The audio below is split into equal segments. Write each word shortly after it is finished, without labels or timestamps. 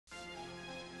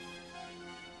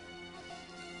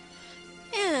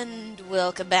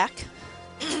Welcome back.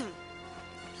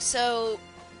 So,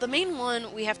 the main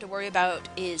one we have to worry about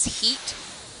is heat.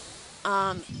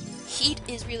 Heat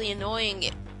is really annoying.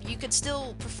 You could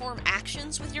still perform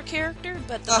actions with your character,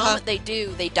 but the moment they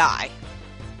do, they die.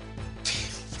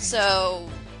 So,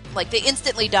 like, they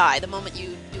instantly die the moment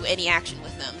you do any action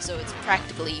with them, so it's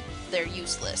practically, they're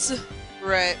useless.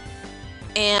 Right.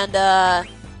 And,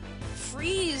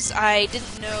 freeze, I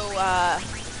didn't know,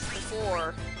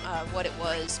 before, what it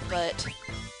was, but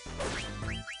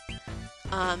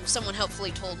someone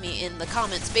helpfully told me in the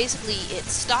comments. Basically, it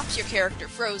stops your character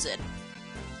frozen,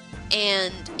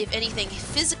 and if anything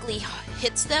physically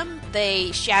hits them,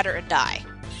 they shatter and die.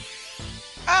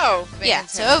 Oh, fantastic. Yeah,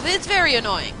 so it's very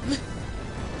annoying.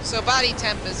 So body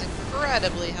temp is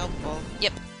incredibly helpful.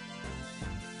 Yep.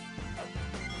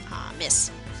 Ah,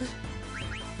 miss.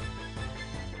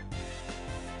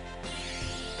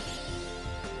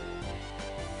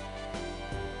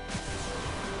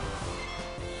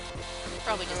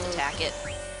 Probably just attack it.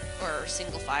 Or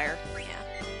single fire. Yeah.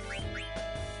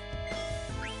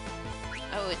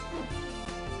 Oh, it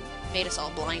made us all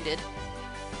blinded.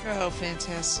 Oh,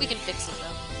 fantastic. We can fix it,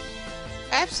 though.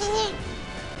 Absolutely.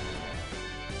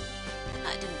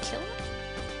 It didn't kill it?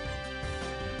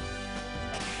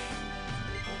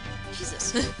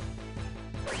 Jesus.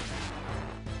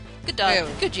 Good job.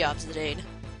 Really? Good job, Zidane.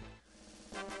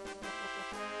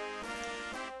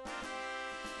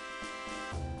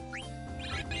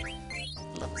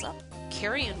 Levels up.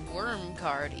 Carrion worm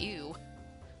card. Ew.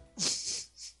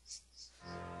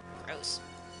 Gross.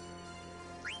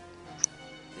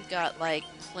 We've got, like,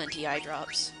 plenty eye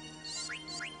drops.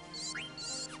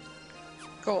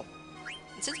 Cool.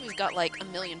 And since we've got, like, a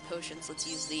million potions, let's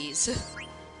use these.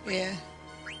 Yeah.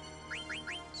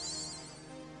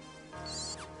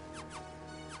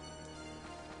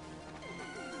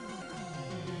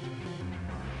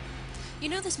 You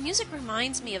know, this music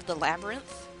reminds me of the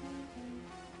Labyrinth.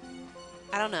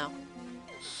 I don't know.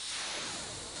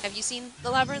 Have you seen the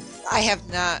Labyrinth? I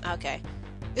have not. Okay.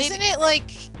 Isn't it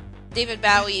like... David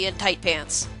Bowie in tight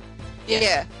pants.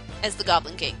 Yeah. As the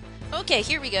Goblin King. Okay,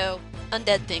 here we go.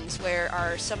 Undead things, where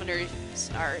our summoners,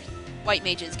 our white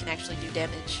mages, can actually do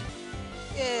damage.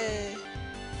 Yay.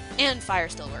 And fire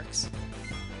still works.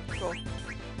 Cool.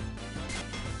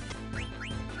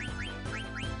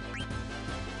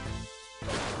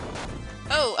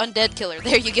 Oh, Undead Killer.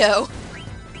 There you go.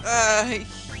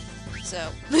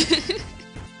 So.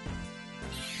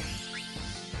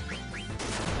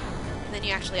 Then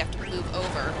you actually have to move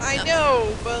over. I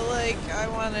know, but like, I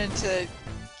wanted to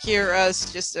hear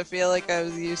us just to feel like I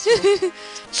was useful.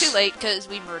 Too late, because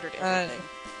we murdered everything.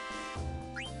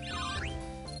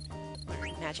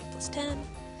 Learning magic plus 10.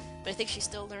 But I think she's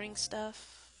still learning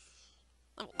stuff.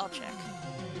 I'll check.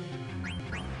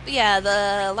 But yeah,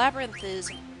 the Labyrinth is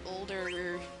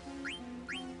older.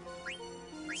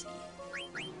 Let's see.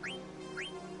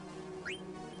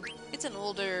 It's an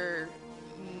older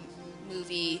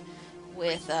movie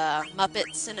with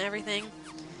Muppets and everything.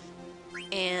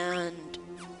 And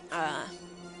I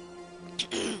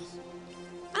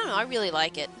don't know, I really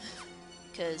like it.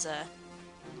 Because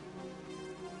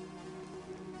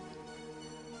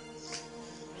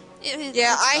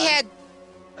Yeah, I had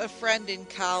a friend in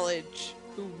college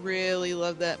who really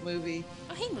loved that movie.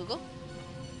 Oh, hey, Moogle.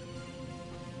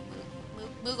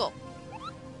 Moogle.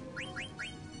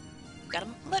 Got a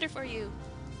letter for you.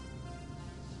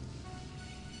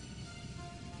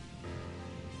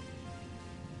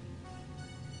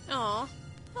 Aw.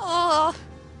 Aw.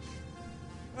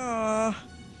 Aww.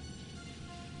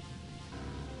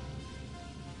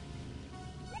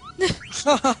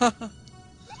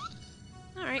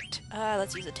 Alright,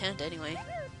 let's use a tent anyway.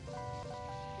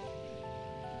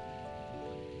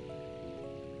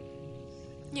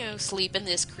 You know, sleep in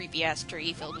this creepy-ass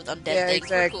tree filled with undead Yeah, things.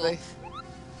 exactly. We're cool.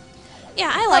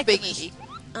 Yeah, I like the biggie.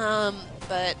 movie.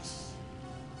 But...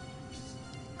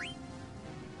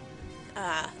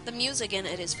 the music in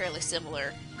it is fairly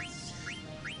similar.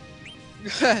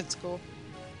 That's cool.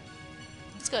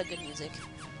 It's got good music.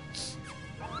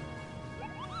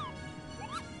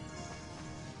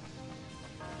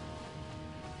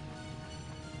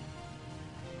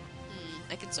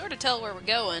 I can sort of tell where we're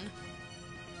going.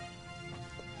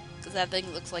 Because that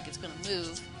thing looks like it's going to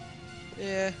move.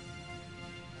 Yeah.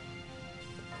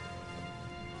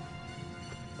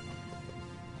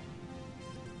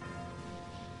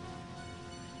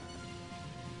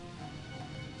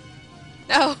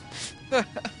 No!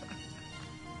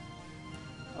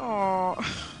 Aww.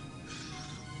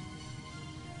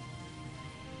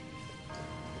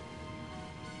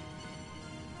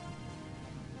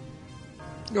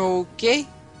 Okay.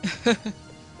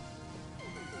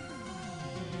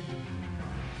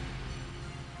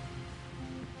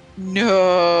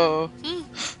 No.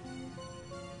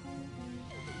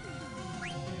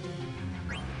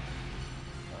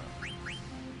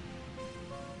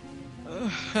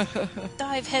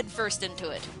 Dive headfirst into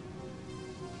it.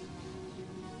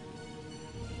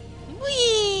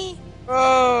 Whee!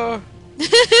 Oh.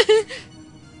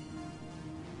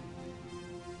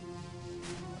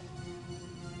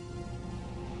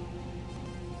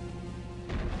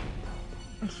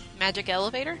 Magic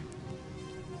elevator?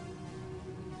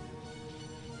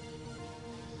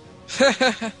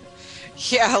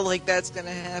 Yeah, like that's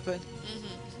gonna happen.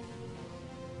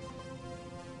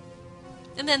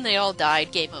 And then they all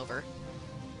died. Game over.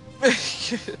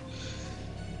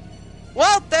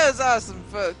 Well, that was awesome,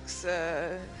 folks.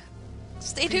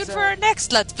 Stay tuned for our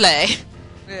next Let's Play.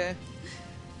 Yeah.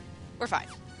 We're fine.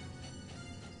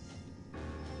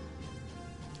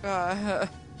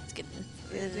 It's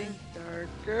getting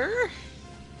darker.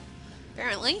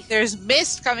 Apparently. There's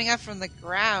mist coming up from the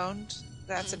ground.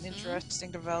 That's an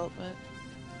interesting development.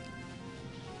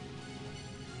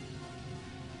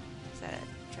 Is that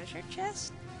a treasure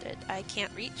chest that I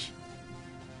can't reach?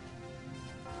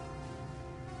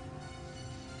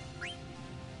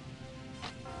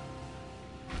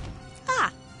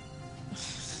 Ah!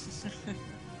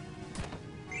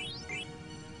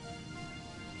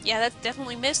 Yeah, that's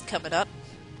definitely mist coming up.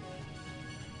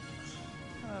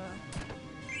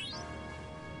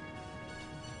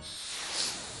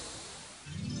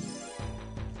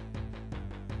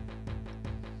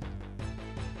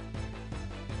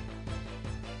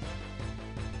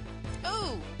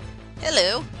 Oh!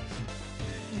 Hello!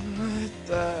 What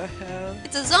the hell?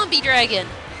 It's a zombie dragon!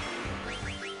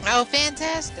 Oh,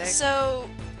 fantastic. So,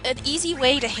 an easy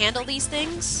way to handle these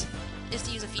things is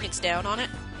to use a Phoenix Down on it,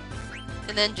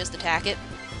 and then just attack it.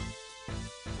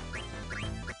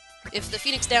 If the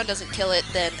Phoenix Down doesn't kill it,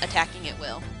 then attacking it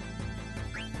will.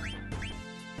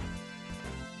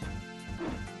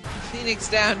 Phoenix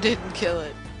Down didn't kill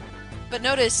it. But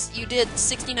notice, you did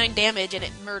 69 damage and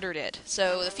it murdered it.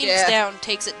 So the Phoenix Down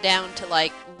takes it down to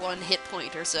like 1 hit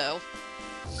point or so.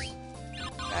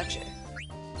 Gotcha.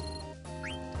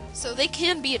 So they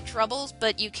can be in troubles,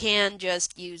 but you can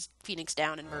just use Phoenix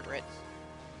Down and murder it.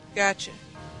 Gotcha.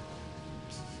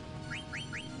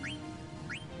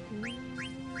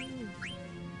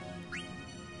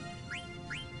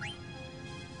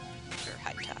 Sure,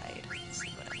 High Tide. Let's see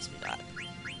what else we got.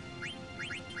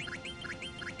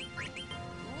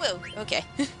 Whoa, okay.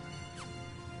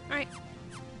 Alright.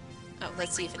 Oh,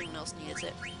 let's see if anyone else needs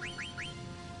it.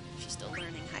 She's still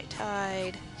learning High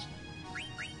Tide.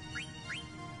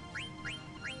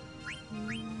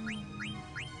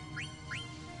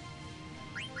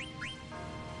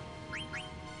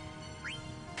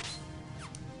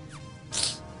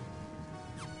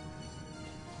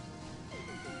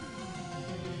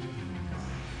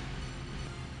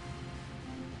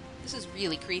 This is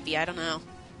really creepy, I don't know.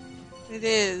 It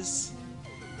is.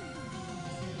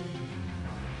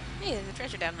 Hey, there's a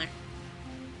treasure down there.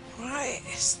 Why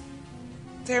is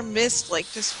there mist like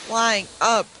just flying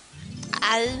up?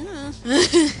 I don't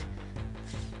know.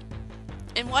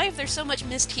 And why, if there's so much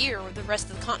mist here, where the rest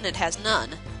of the continent has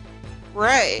none?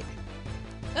 Right.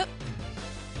 Oh.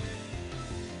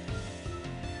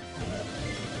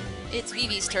 It's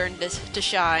Vivi's turn to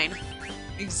shine.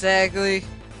 Exactly.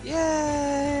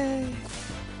 Yay!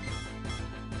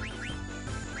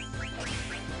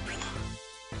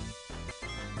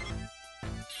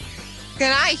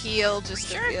 Can I heal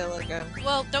just to feel like I'm...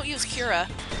 Well, don't use Cura.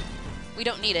 We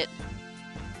don't need it.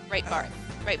 Right bar.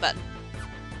 Right button.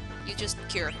 You just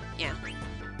cure. Yeah.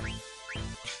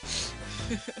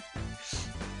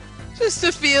 Just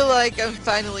to feel like I'm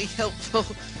finally helpful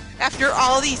after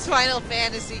all these Final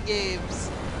Fantasy games.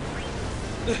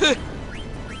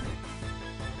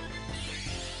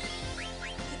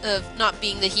 Of not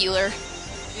being the healer.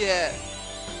 Yeah.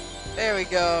 There we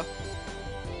go.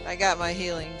 I got my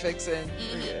healing fixin'.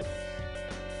 We're good.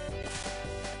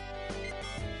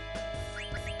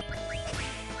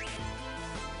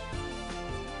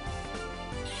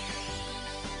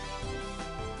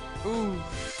 Ooh.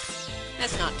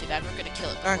 That's not too bad. We're gonna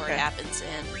kill it before it happens,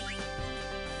 and...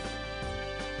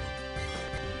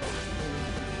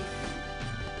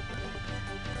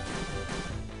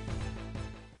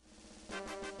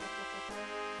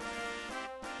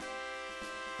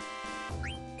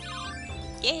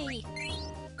 Yay!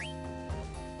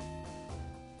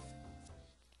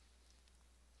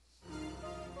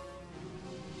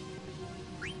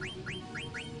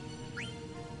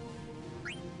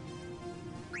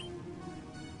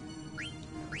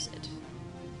 Where is it?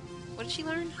 What did she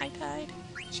learn? High Tide?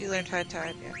 She learned High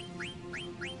Tide, yeah.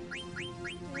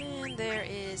 And there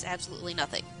is absolutely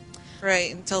nothing.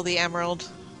 Right, until the emerald.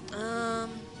 I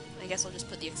guess I'll just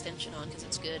put the extension on because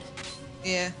it's good.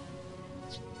 Yeah.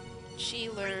 She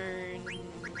learned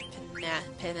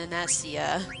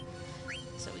Panacea,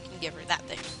 so we can give her that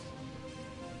thing.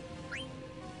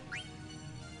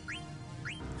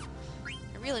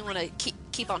 I really want to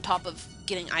keep on top of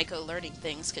getting Aiko learning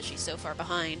things because she's so far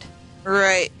behind.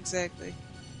 Right, exactly.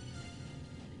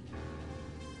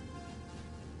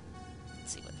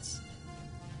 Let's see what's...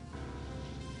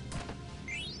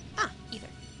 Ah, ether.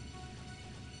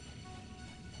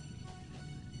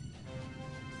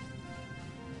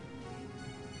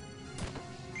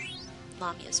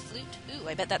 Lamia's flute. Ooh,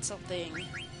 I bet that's something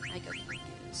Aiko can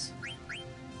use.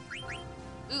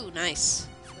 Ooh, nice.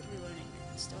 What are we learning?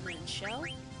 Stone and shell?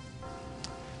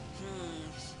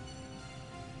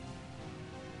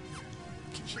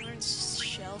 Can she learn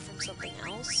shell from something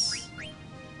else?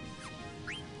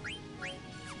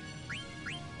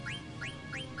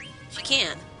 She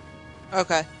can.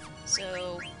 Okay.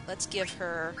 So, let's give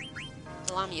her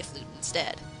the Lamia flute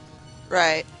instead.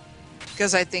 Right.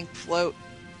 Because I think float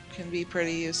can be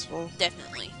pretty useful.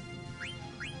 Definitely.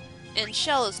 And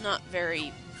shell is not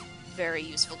very, very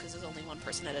useful because there's only one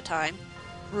person at a time.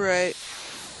 Right.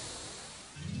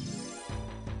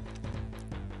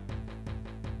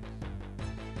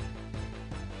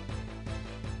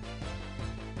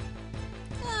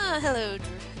 Ah, hello,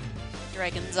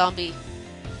 dragon zombie.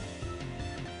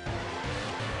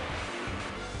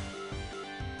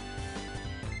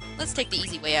 Let's take the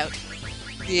easy way out.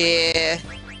 Yeah.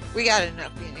 We got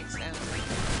enough Phoenix down.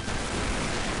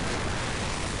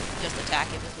 Just attack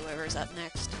it with whoever's up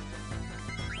next.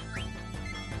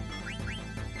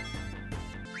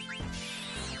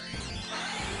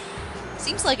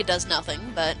 Seems like it does nothing,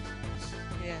 but...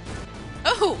 Yeah.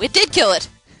 Oh, it did kill it!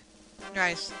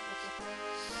 Nice.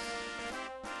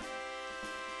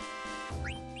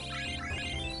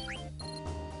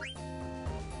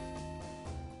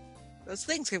 Those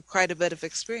things give quite a bit of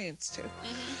experience, too.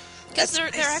 Because they're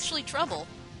actually trouble.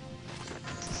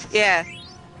 Yeah.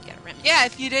 Gotta remember. Yeah,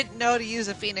 if you didn't know to use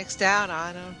a Phoenix down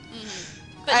on them.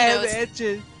 But you know, it's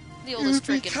the oldest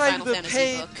trick in Final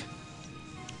Fantasy book.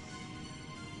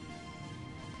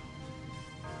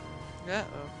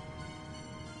 Uh-oh.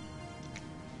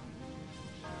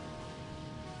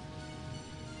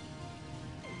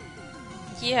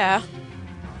 Yeah.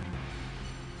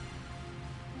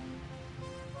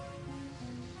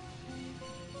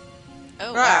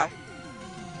 Oh, wow.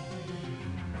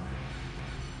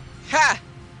 Ha!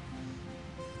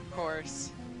 Of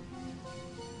course.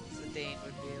 Zidane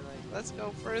would be like, let's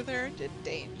go further into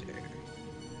danger.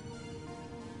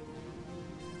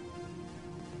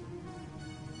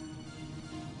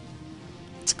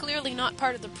 It's clearly not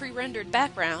part of the pre-rendered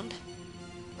background.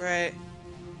 Right.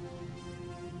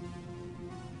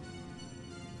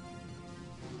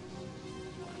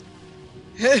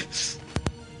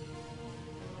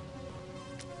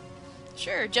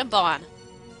 Sure, jump on.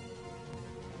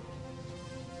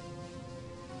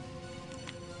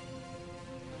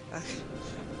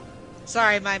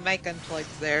 Sorry, my mic unplugged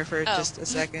there for just a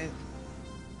second.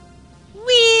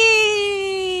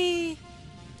 Whee!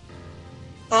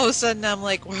 All of a sudden, I'm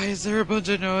like, why is there a bunch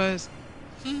of noise?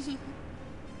 I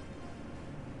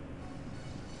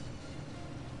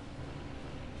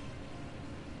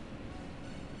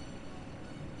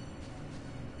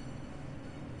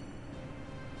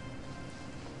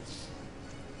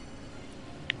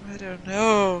don't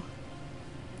know.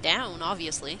 Down,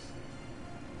 obviously.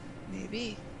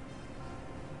 Maybe.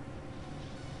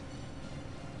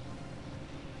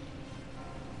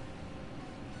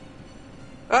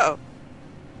 Uh-oh.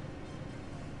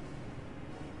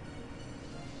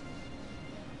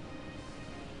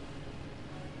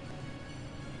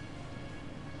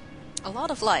 A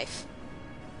lot of life.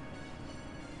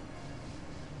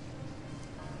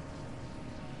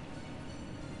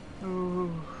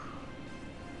 Ooh.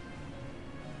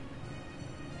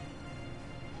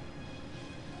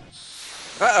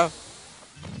 Uh-oh.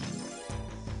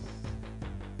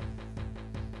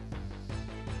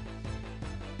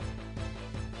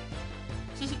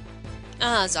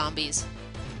 Ah, zombies.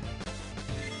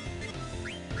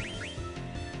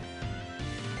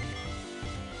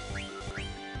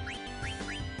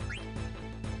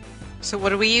 So what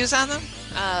do we use on them?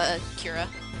 Kira.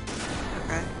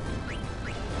 Okay.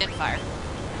 And fire.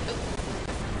 Oop.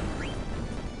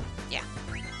 Yeah,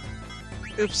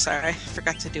 Oops, sorry. I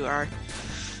forgot to do R.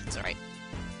 it's alright.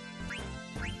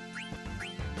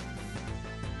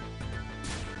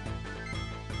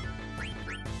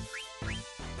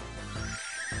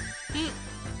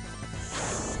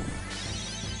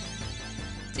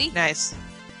 See? Nice.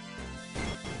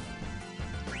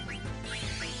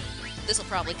 This'll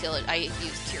probably kill it. I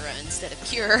used Cura instead of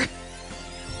Cure.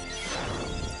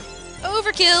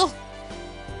 Overkill!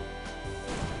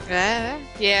 Yeah.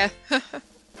 Yeah.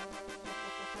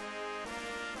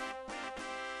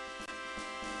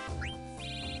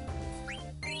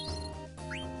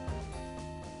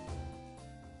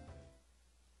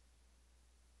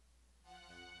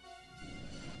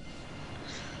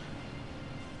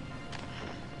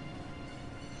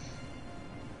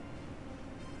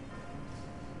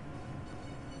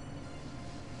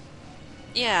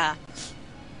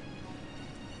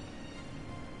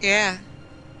 Yeah.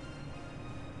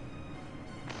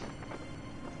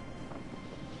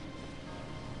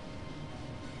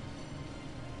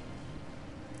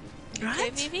 Okay,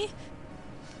 Right? Vivi?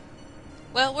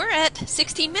 Well, we're at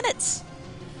 16 minutes.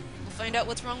 We'll find out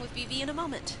what's wrong with Vivi in a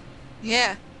moment.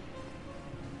 Yeah.